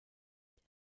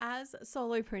As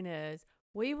solopreneurs,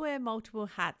 we wear multiple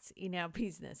hats in our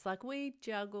business. Like we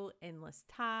juggle endless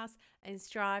tasks and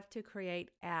strive to create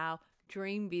our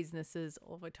dream businesses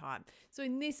all the time. So,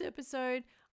 in this episode,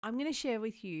 I'm going to share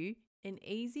with you an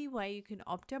easy way you can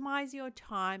optimize your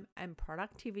time and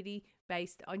productivity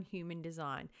based on human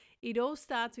design. It all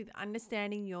starts with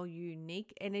understanding your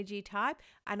unique energy type,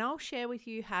 and I'll share with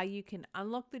you how you can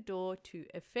unlock the door to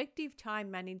effective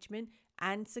time management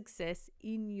and success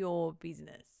in your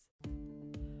business.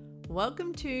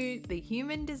 Welcome to the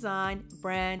Human Design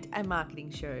Brand and Marketing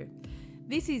Show.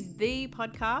 This is the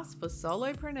podcast for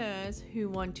solopreneurs who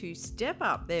want to step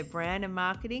up their brand and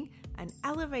marketing and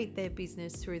elevate their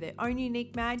business through their own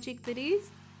unique magic that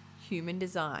is human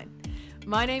design.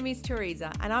 My name is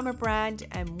Teresa and I'm a brand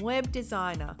and web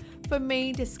designer. For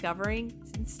me, discovering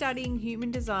and studying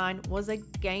human design was a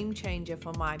game changer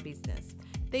for my business.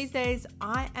 These days,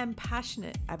 I am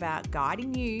passionate about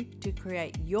guiding you to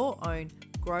create your own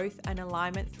growth and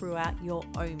alignment throughout your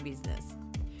own business.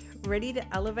 Ready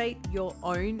to elevate your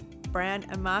own brand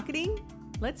and marketing?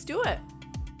 Let's do it.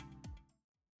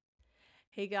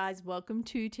 Hey guys, welcome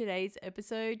to today's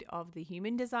episode of the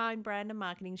Human Design Brand and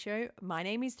Marketing Show. My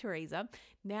name is Teresa.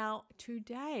 Now,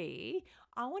 today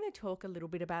I want to talk a little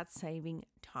bit about saving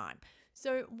time.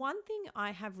 So one thing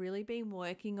I have really been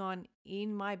working on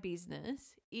in my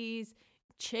business is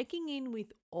checking in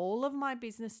with all of my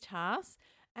business tasks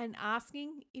and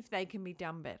asking if they can be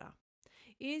done better.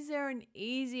 Is there an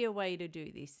easier way to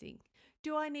do this thing?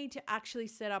 Do I need to actually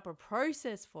set up a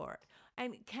process for it?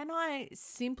 And can I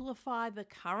simplify the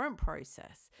current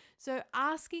process? So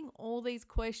asking all these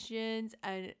questions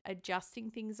and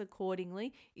adjusting things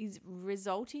accordingly is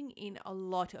resulting in a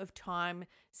lot of time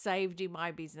saved in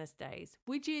my business days,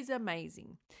 which is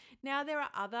amazing. Now, there are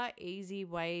other easy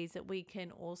ways that we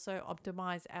can also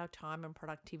optimize our time and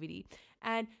productivity,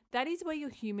 and that is where your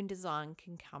human design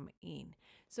can come in.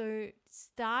 So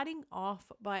starting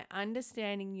off by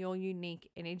understanding your unique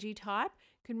energy type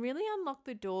can really unlock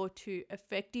the door to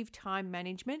effective time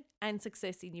management and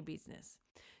success in your business.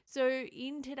 So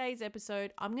in today's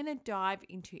episode, I'm going to dive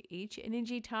into each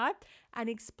energy type and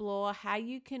explore how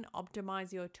you can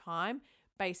optimize your time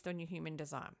based on your human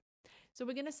design. So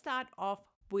we're going to start off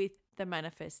with the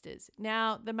manifestors.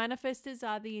 Now, the manifestors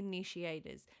are the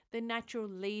initiators, the natural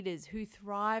leaders who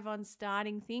thrive on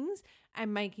starting things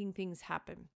and making things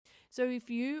happen. So if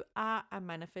you are a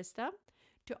manifestor,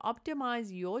 to optimize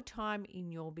your time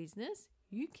in your business,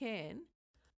 you can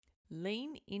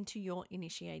lean into your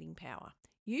initiating power.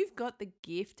 You've got the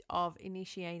gift of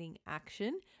initiating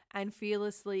action and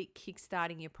fearlessly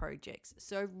kickstarting your projects.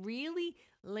 So really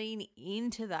lean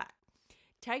into that.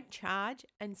 Take charge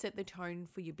and set the tone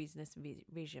for your business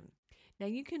vision. Now,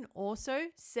 you can also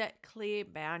set clear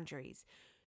boundaries.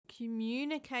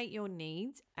 Communicate your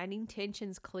needs and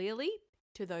intentions clearly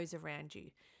to those around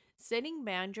you. Setting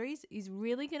boundaries is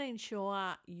really going to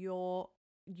ensure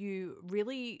you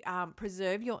really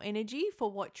preserve your energy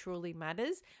for what truly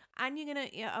matters, and you're going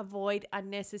to avoid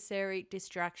unnecessary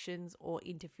distractions or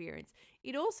interference.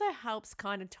 It also helps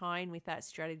kind of tie in with that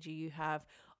strategy you have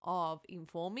of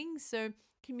informing. So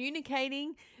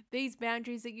communicating these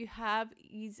boundaries that you have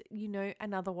is,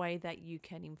 another way that you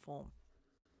can inform.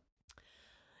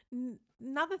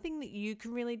 Another thing that you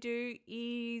can really do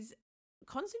is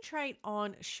concentrate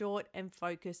on short and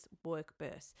focused work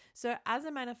bursts. So as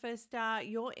a manifestor,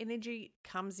 your energy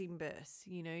comes in bursts,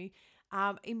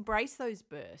 embrace those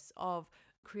bursts of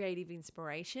creative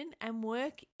inspiration and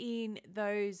work in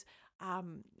those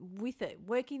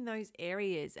work in those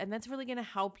areas. And that's really going to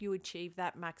help you achieve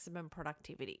that maximum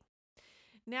productivity.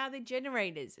 Now, the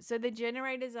generators. So the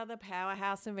generators are the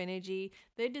powerhouse of energy.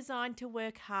 They're designed to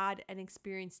work hard and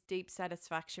experience deep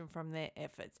satisfaction from their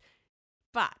efforts.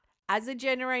 But as a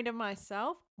generator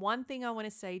myself, one thing I want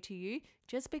to say to you,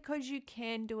 just because you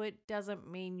can do it doesn't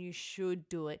mean you should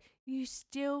do it. You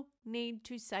still need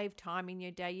to save time in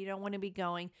your day. You don't want to be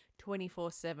going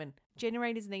 24/7.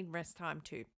 Generators need rest time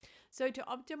too. So to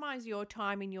optimize your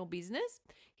time in your business,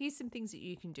 here's some things that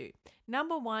you can do.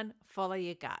 Number one, follow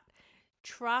your gut.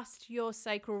 Trust your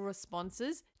sacral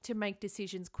responses to make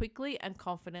decisions quickly and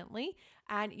confidently.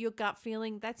 And your gut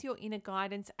feeling, that's your inner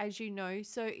guidance, as you know.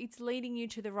 So it's leading you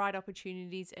to the right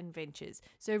opportunities and ventures.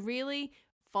 So really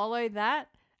follow that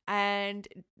and,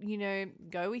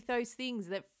 go with those things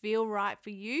that feel right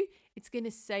for you. It's going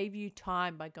to save you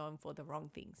time by going for the wrong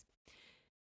things.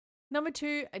 Number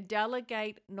two,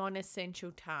 delegate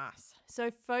non-essential tasks.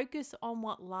 So focus on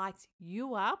what lights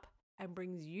you up and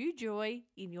brings you joy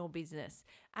in your business.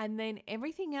 And then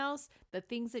everything else, the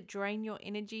things that drain your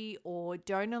energy or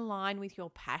don't align with your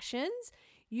passions,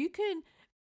 you can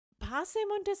pass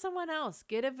them on to someone else.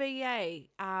 Get a VA,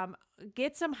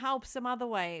 get some help some other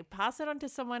way. Pass it on to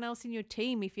someone else in your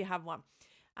team if you have one.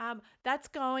 That's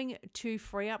going to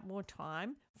free up more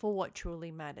time for what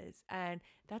truly matters. And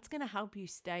that's going to help you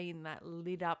stay in that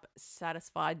lit up,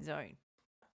 satisfied zone.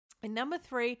 And number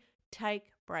 3,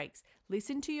 take breaks.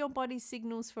 Listen to your body's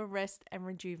signals for rest and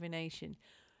rejuvenation.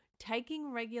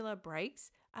 Taking regular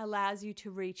breaks allows you to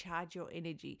recharge your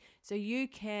energy so you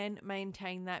can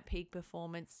maintain that peak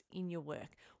performance in your work.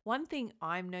 One thing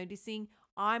I'm noticing,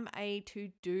 I'm a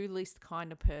to-do list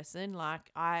kind of person. Like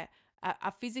a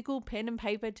physical pen and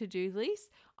paper to-do list,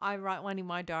 I write one in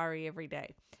my diary every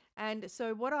day. And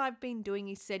so what I've been doing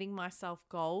is setting myself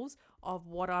goals of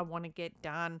what I want to get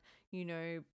done,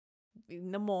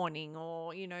 in the morning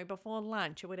or, before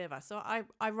lunch or whatever. So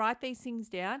I write these things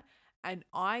down and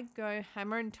I go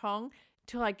hammer and tong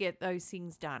till I get those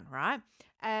things done, right?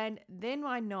 And then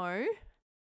I know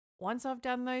once I've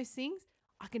done those things,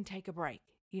 I can take a break,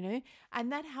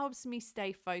 and that helps me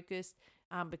stay focused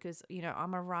because,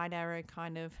 I'm a right arrow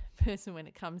kind of person when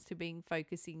it comes to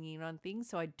focusing in on things.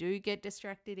 So I do get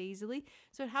distracted easily.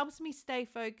 So it helps me stay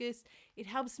focused. It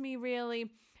helps me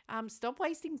really stop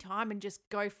wasting time and just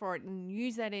go for it and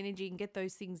use that energy and get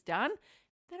those things done.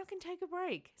 Then I can take a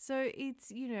break. So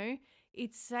it's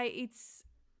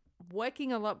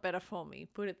working a lot better for me,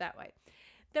 put it that way.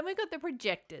 Then we got the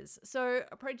projectors. So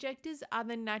projectors are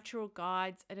the natural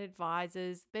guides and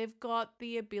advisors. They've got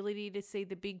the ability to see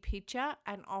the big picture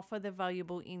and offer the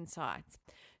valuable insights.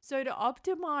 So to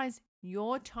optimize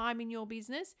your time in your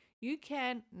business, you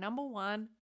can, number 1,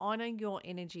 honor your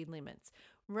energy limits.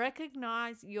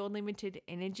 Recognize your limited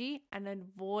energy and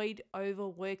avoid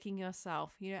overworking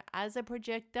yourself. As a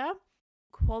projector,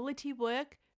 quality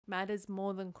work matters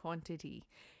more than quantity.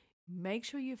 Make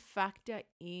sure you factor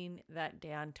in that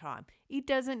downtime. It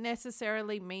doesn't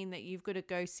necessarily mean that you've got to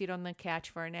go sit on the couch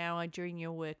for an hour during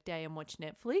your work day and watch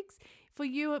Netflix. For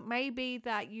you, it may be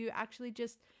that you actually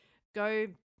just go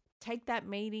take that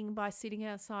meeting by sitting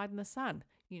outside in the sun,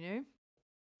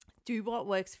 Do what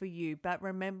works for you, but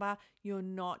remember, you're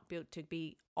not built to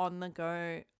be on the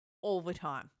go all the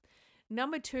time.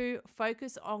 Number 2,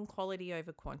 focus on quality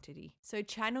over quantity. So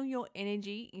channel your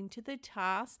energy into the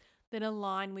tasks that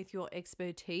align with your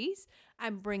expertise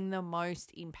and bring the most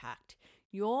impact.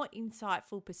 Your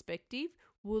insightful perspective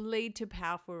will lead to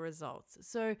powerful results.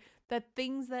 So the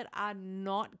things that are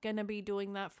not going to be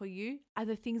doing that for you are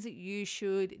the things that you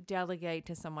should delegate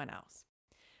to someone else.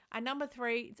 And number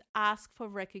 3 is ask for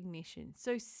recognition.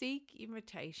 So seek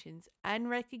invitations and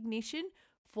recognition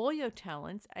for your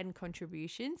talents and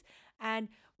contributions, and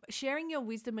sharing your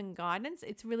wisdom and guidance.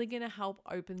 It's really going to help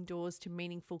open doors to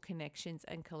meaningful connections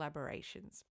and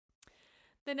collaborations.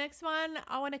 The next one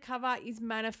I want to cover is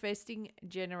manifesting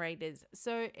generators.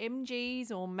 So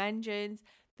MGs or mangens,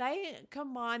 they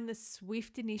combine the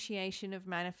swift initiation of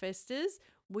manifestors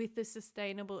with the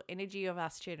sustainable energy of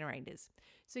us generators.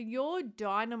 So your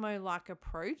dynamo-like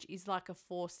approach is like a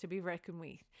force to be reckoned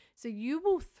with. So you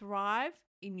will thrive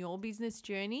in your business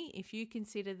journey if you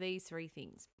consider these 3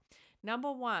 things.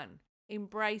 Number 1,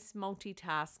 embrace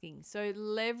multitasking. So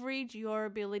leverage your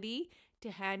ability to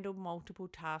handle multiple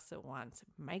tasks at once.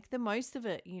 Make the most of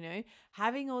it,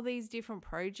 Having all these different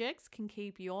projects can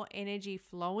keep your energy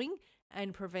flowing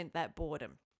and prevent that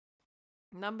boredom.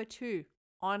 Number 2,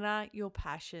 honor your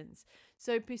passions.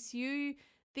 So pursue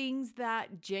things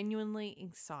that genuinely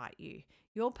excite you.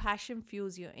 Your passion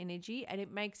fuels your energy and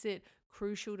it makes it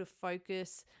crucial to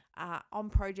focus on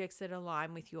projects that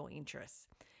align with your interests.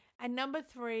 And number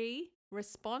 3,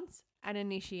 response and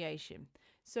initiation.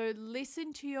 So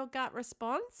listen to your gut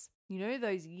response,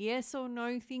 those yes or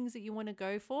no things that you want to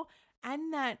go for,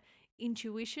 and that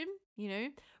intuition,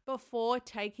 before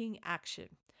taking action.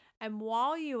 And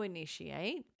while you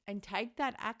initiate and take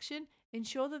that action,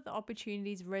 ensure that the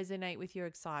opportunities resonate with your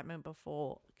excitement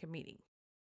before committing.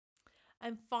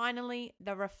 And finally,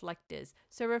 the reflectors.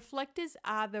 So reflectors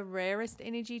are the rarest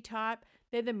energy type.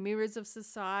 They're the mirrors of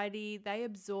society. They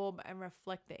absorb and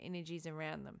reflect the energies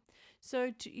around them.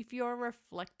 So if you're a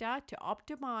reflector, to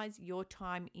optimize your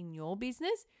time in your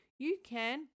business, you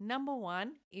can, number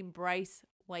 1, embrace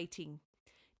waiting.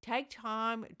 Take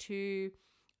time to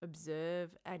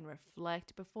observe and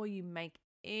reflect before you make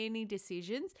any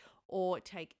decisions or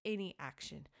take any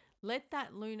action. Let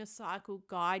that lunar cycle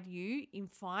guide you in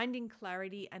finding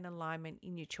clarity and alignment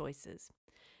in your choices.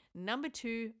 Number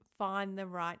 2, find the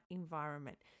right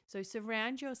environment. So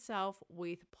surround yourself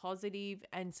with positive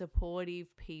and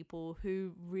supportive people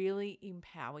who really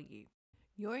empower you.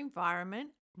 Your environment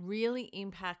really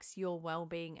impacts your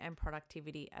well-being and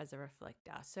productivity as a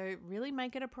reflector. So really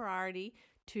make it a priority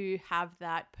to have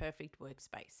that perfect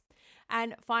workspace.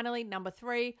 And finally, number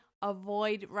 3,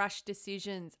 avoid rush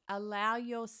decisions. Allow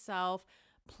yourself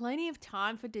plenty of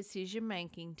time for decision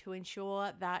making to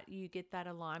ensure that you get that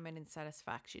alignment and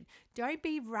satisfaction. Don't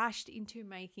be rushed into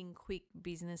making quick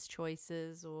business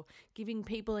choices or giving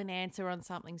people an answer on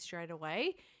something straight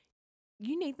away.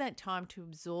 You need that time to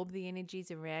absorb the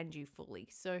energies around you fully.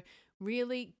 So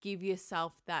really give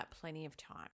yourself that plenty of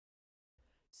time.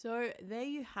 So there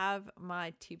you have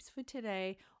my tips for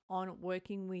today on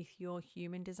working with your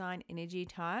human design energy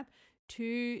type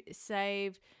to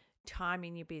save time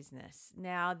in your business.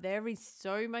 Now, there is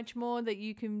so much more that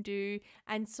you can do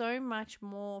and so much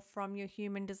more from your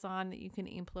human design that you can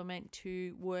implement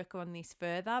to work on this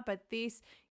further. But this,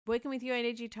 working with your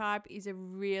energy type, is a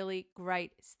really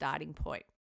great starting point.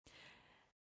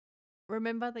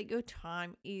 Remember that your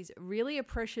time is really a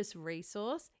precious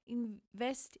resource.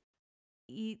 Invest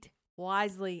it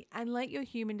wisely and let your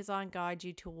human design guide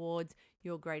you towards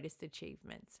your greatest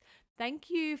achievements. Thank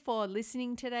you for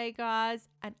listening today, guys,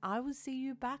 and I will see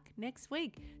you back next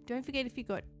week. Don't forget, if you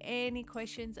got any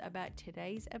questions about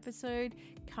today's episode,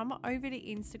 come over to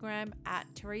Instagram at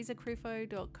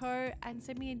teresacriffo.co and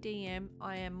send me a DM.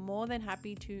 I am more than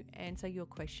happy to answer your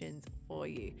questions for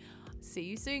you. See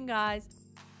you soon, guys.